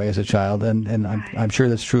didn't anyway as a child, and I'm sure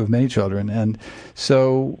that's true of many children. And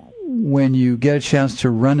so when you get a chance to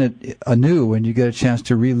run it anew, when you get a chance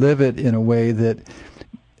to relive it in a way that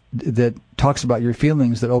talks about your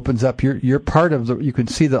feelings, that opens up, you're part of you can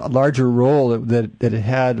see the larger role that it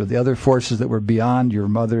had, with the other forces that were beyond your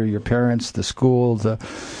mother, your parents, the school, the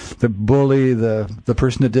bully, the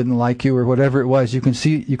person that didn't like you, or whatever it was. You can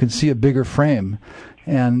see a bigger frame.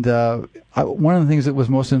 And one of the things that was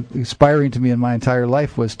most inspiring to me in my entire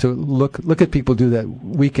life was to look at people do that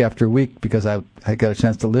week after week, because I got a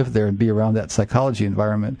chance to live there and be around that psychology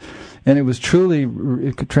environment. And it was truly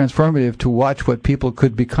transformative to watch what people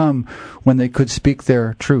could become when they could speak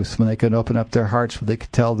their truth, when they could open up their hearts, when they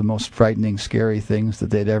could tell the most frightening, scary things that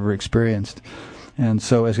they'd ever experienced. And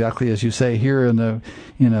so, exactly as you say, here in a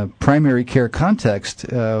primary care context,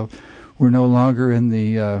 we're no longer in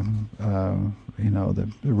the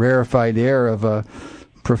rarefied air of a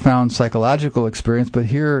profound psychological experience, but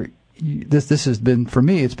here, this has been, for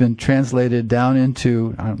me, it's been translated down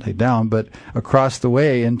into, I don't say down, but across the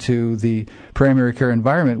way into the primary care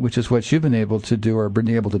environment, which is what you've been able to do, or been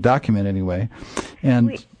able to document anyway.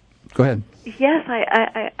 And go ahead. Yes,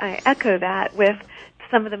 I echo that, with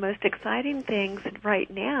some of the most exciting things right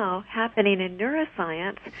now happening in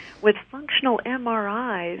neuroscience with functional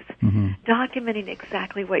MRIs documenting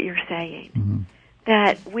exactly what you're saying,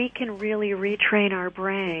 that we can really retrain our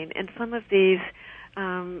brain. And some of these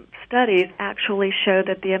studies actually show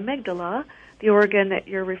that the amygdala, the organ that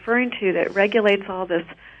you're referring to that regulates all this,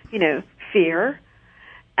 fear,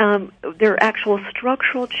 there are actual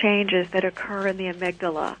structural changes that occur in the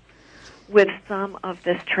amygdala with some of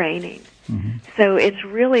this training. So it's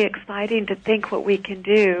really exciting to think what we can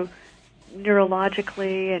do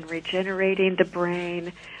neurologically and regenerating the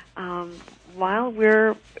brain while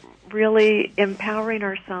we're really empowering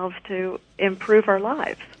ourselves to improve our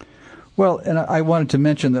lives. Well, and I wanted to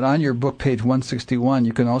mention that on your book, page 161,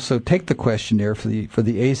 you can also take the questionnaire for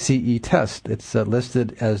the ACE test. It's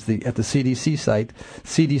listed at the CDC site,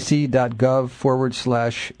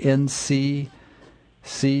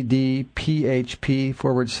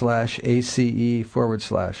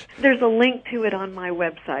 cdc.gov/NC/CD/PHP/ACE/. There's a link to it on my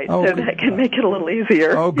website, so that can make it a little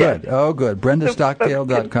easier. Oh, good. Yes. Oh, good.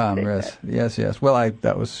 BrendaStockdale.com. Yes. Well,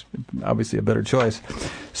 that was obviously a better choice.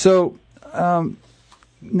 So,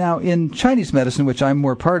 now, in Chinese medicine, which I'm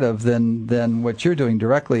more part of than what you're doing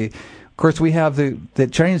directly, of course, we have the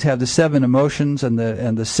Chinese have the 7 emotions and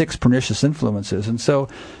the 6 pernicious influences. And so,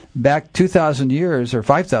 back 2,000 years or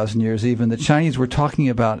 5,000 years even, the Chinese were talking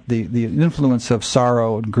about the influence of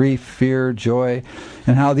sorrow, grief, fear, joy,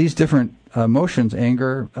 and how these different emotions,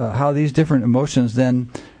 anger, how these different emotions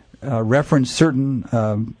then reference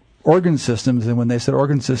certain organ systems. And when they said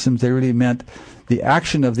organ systems, they really meant the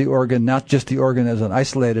action of the organ, not just the organ as an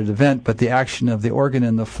isolated event, but the action of the organ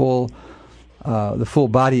in the full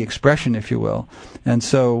body expression, if you will. And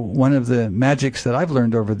so one of the magics that I've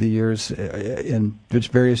learned over the years in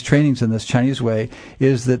various trainings in this Chinese way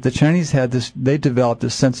is that the Chinese they developed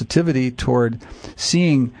this sensitivity toward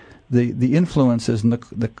seeing the influences and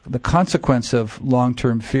the consequence of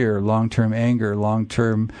long-term fear, long-term anger,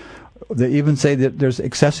 long-term. They even say that there's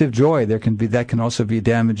excessive joy. That can also be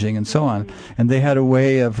damaging, and so on. And they had a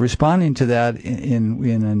way of responding to that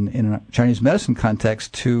in a Chinese medicine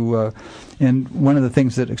context. And one of the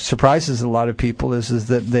things that surprises a lot of people is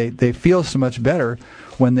that they feel so much better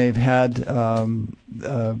when they've had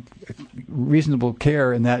reasonable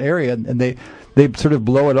care in that area, and they sort of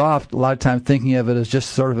blow it off a lot of times, thinking of it as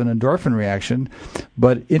just sort of an endorphin reaction.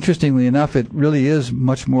 But interestingly enough, it really is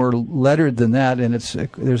much more lettered than that, and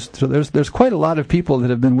there's quite a lot of people that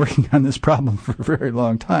have been working on this problem for a very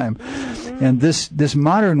long time. And this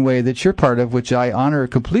modern way that you're part of, which I honor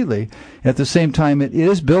completely, at the same time, it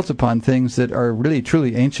is built upon things that are really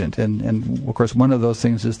truly ancient. And of course, one of those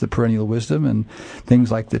things is the perennial wisdom and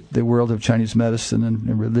things like the world of Chinese medicine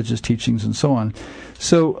and religious teachings and so on.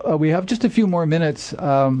 So we have just a few more minutes,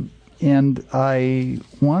 and I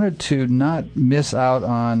wanted to not miss out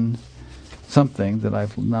on something that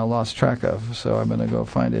I've now lost track of. So I'm going to go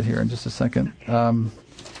find it here in just a second. And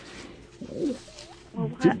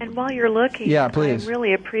while you're looking, yeah, please. I'm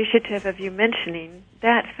really appreciative of you mentioning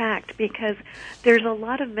that fact, because there's a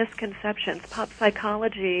lot of misconceptions pop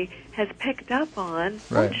psychology has picked up on,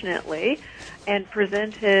 fortunately, and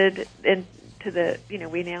presented into the,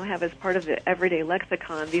 we now have as part of the everyday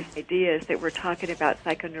lexicon these ideas that we're talking about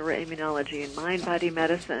psychoneuroimmunology and mind-body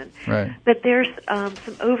medicine. Right. But there's some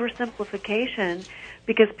oversimplification,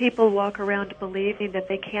 because people walk around believing that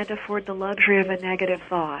they can't afford the luxury of a negative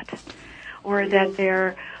thought, or that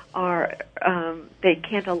they're they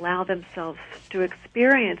can't allow themselves to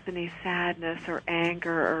experience any sadness or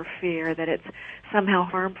anger or fear, that it's somehow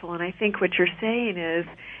harmful. And I think what you're saying is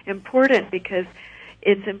important, because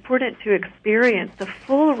it's important to experience the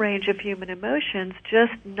full range of human emotions,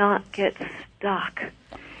 just not get stuck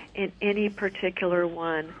in any particular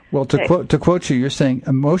one. Well, to quote you, you're saying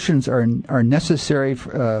emotions are necessary.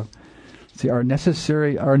 Are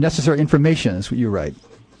necessary information is what you write.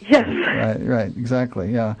 Yes. Right,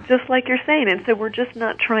 exactly, yeah. Just like you're saying, and so we're just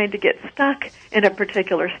not trying to get stuck in a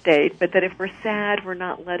particular state, but that if we're sad, we're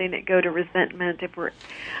not letting it go to resentment. If we're,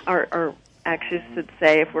 or actually should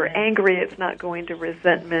say, if we're angry, it's not going to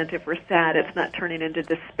resentment. If we're sad, it's not turning into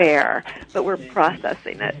despair, but we're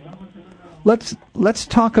processing it. Let's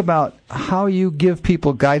talk about how you give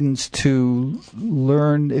people guidance to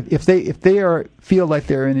learn if they feel like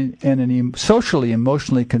they're in an socially,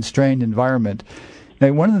 emotionally constrained environment.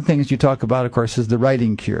 Now, one of the things you talk about, of course, is the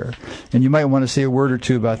writing cure, and you might want to say a word or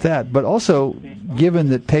two about that. But also, given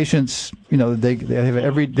that patients, they have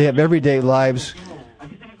everyday lives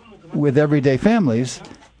with everyday families,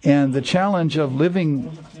 and the challenge of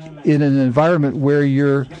living in an environment where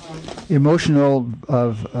your emotional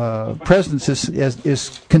presence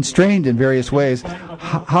is constrained in various ways,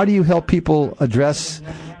 how do you help people address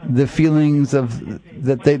the feelings of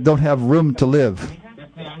that they don't have room to live?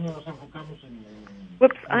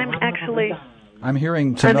 Whoops, I'm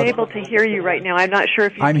hearing some unable to hear you right now. I'm not sure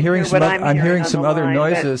if you I'm can hearing hear some what I'm hearing on some the other line,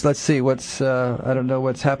 noises. Let's see what's I don't know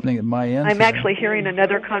what's happening at my end. I'm here. actually hearing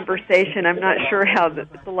another conversation. I'm not sure how. There's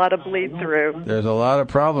a lot of bleed through. There's a lot of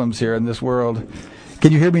problems here in this world.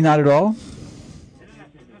 Can you hear me? Not at all?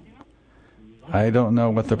 I don't know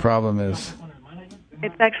what the problem is.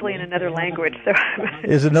 It's actually in another language. So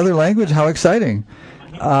is it another language? How exciting!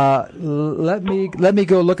 Let me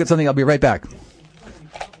go look at something. I'll be right back.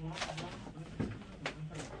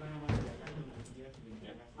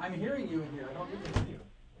 I'm hearing you in here. I don't hear you.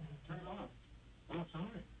 Turn it off. Oh, sorry.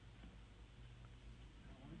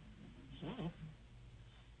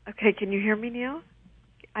 Okay, can you hear me now?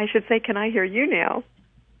 I should say, can I hear you now?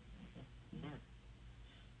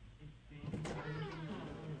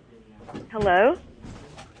 Hello?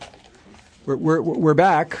 We're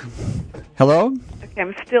back. Hello? Okay,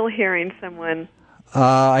 I'm still hearing someone.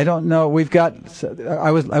 I don't know. We've got.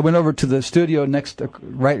 I went over to the studio next,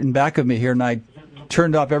 right in back of me here, and I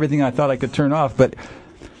turned off everything I thought I could turn off. But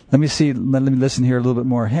let me see. Let me listen here a little bit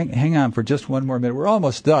more. Hang on for just one more minute. We're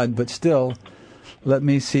almost done, but still, let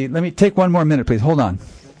me see. Let me take one more minute, please. Hold on.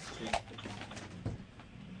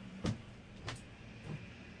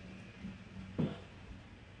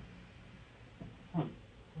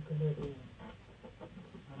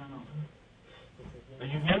 Are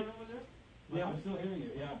you hearing over there? Yeah, I'm still hearing you,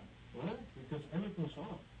 yeah. What? Because everything's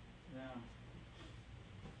off.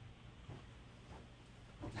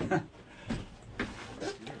 Yeah.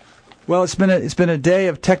 Well, it's been a day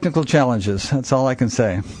of technical challenges. That's all I can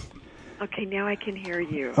say. Okay, now I can hear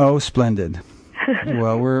you. Oh, splendid.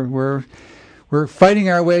 Well, we're fighting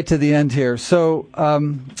our way to the end here. So,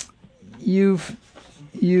 you've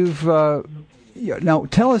now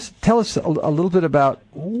tell us a little bit about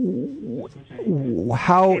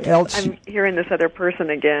how else. I'm hearing this other person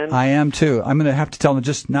again. I am too. I'm going to have to tell them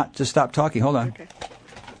just stop talking. Hold on. Okay.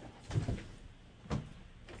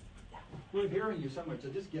 We're hearing you somewhere, so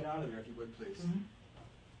just get out of there if you would, please. Mm-hmm.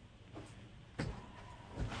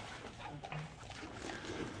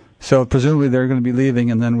 So presumably they're going to be leaving,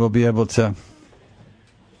 and then we'll be able to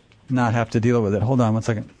not have to deal with it. Hold on one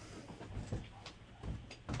second.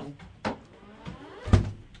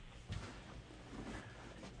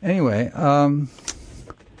 Anyway, I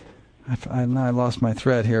lost my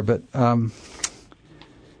thread here, but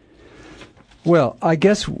well, I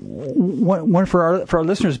guess one for our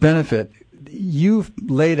listeners' benefit, you've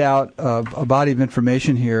laid out a body of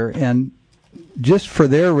information here, and just for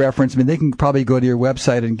their reference, I mean, they can probably go to your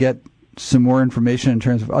website and get some more information in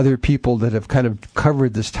terms of other people that have kind of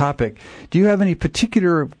covered this topic. Do you have any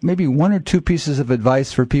particular, maybe one or two pieces of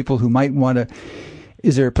advice for people who might want to?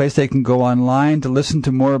 Is there a place they can go online to listen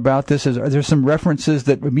to more about this? Are there some references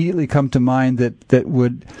that immediately come to mind that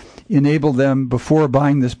would enable them before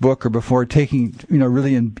buying this book or before taking,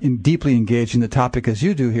 really in deeply engaged in the topic as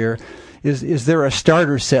you do here? Is there a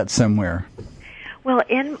starter set somewhere? Well,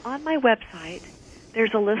 on my website,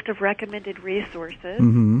 there's a list of recommended resources.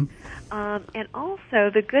 Mm-hmm. And also,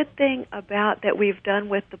 the good thing about that we've done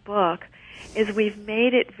with the book is we've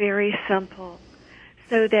made it very simple,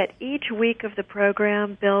 so that each week of the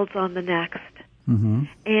program builds on the next. Mm-hmm.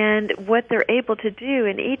 And what they're able to do,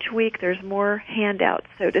 and each week there's more handouts,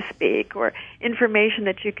 so to speak, or information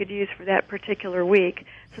that you could use for that particular week.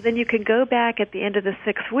 So then you can go back at the end of the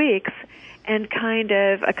 6 weeks and kind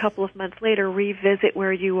of a couple of months later revisit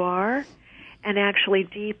where you are and actually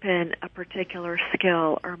deepen a particular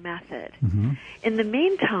skill or method. Mm-hmm. In the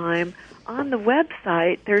meantime, on the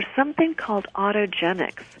website, there's something called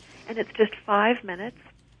Autogenics, and it's just 5 minutes,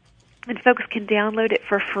 and folks can download it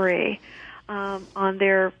for free on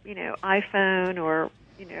their, iPhone or,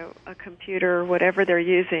 a computer or whatever they're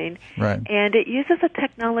using. Right. And it uses a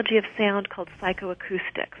technology of sound called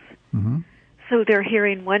psychoacoustics. Mm-hmm. So they're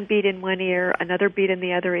hearing one beat in one ear, another beat in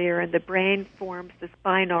the other ear, and the brain forms this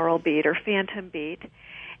binaural beat or phantom beat.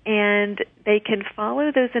 And they can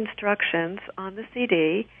follow those instructions on the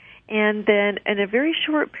CD, and then in a very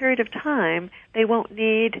short period of time, they won't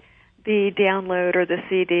need the download or the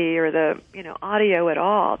CD or the audio at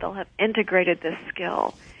all. They'll have integrated this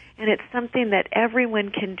skill. And it's something that everyone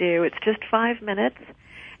can do. It's just 5 minutes,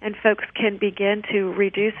 and folks can begin to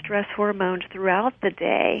reduce stress hormones throughout the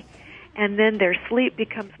day. And then their sleep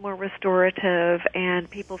becomes more restorative, and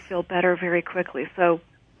people feel better very quickly. So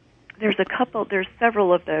there's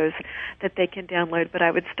several of those that they can download, but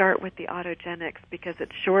I would start with the Autogenics because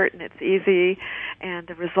it's short and it's easy, and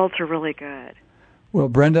the results are really good. Well,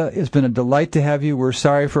 Brenda, it's been a delight to have you. We're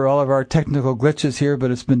sorry for all of our technical glitches here,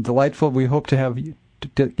 but it's been delightful. We hope to have you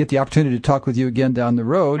to get the opportunity to talk with you again down the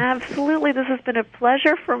road. Absolutely. This has been a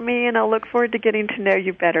pleasure for me, and I'll look forward to getting to know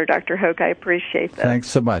you better, Dr. Hoke. I appreciate that. Thanks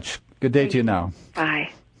so much. Good day to you now.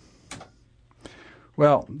 Bye.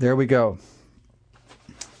 Well, there we go.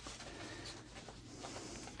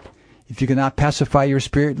 If you cannot pacify your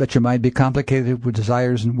spirit, let your mind be complicated with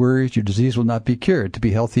desires and worries, your disease will not be cured. To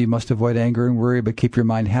be healthy, you must avoid anger and worry, but keep your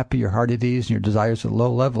mind happy, your heart at ease, and your desires at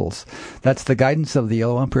low levels. That's the guidance of the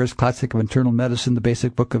Yellow Emperor's Classic of Internal Medicine, the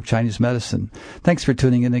basic book of Chinese medicine. Thanks for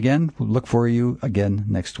tuning in again. We'll look for you again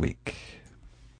next week.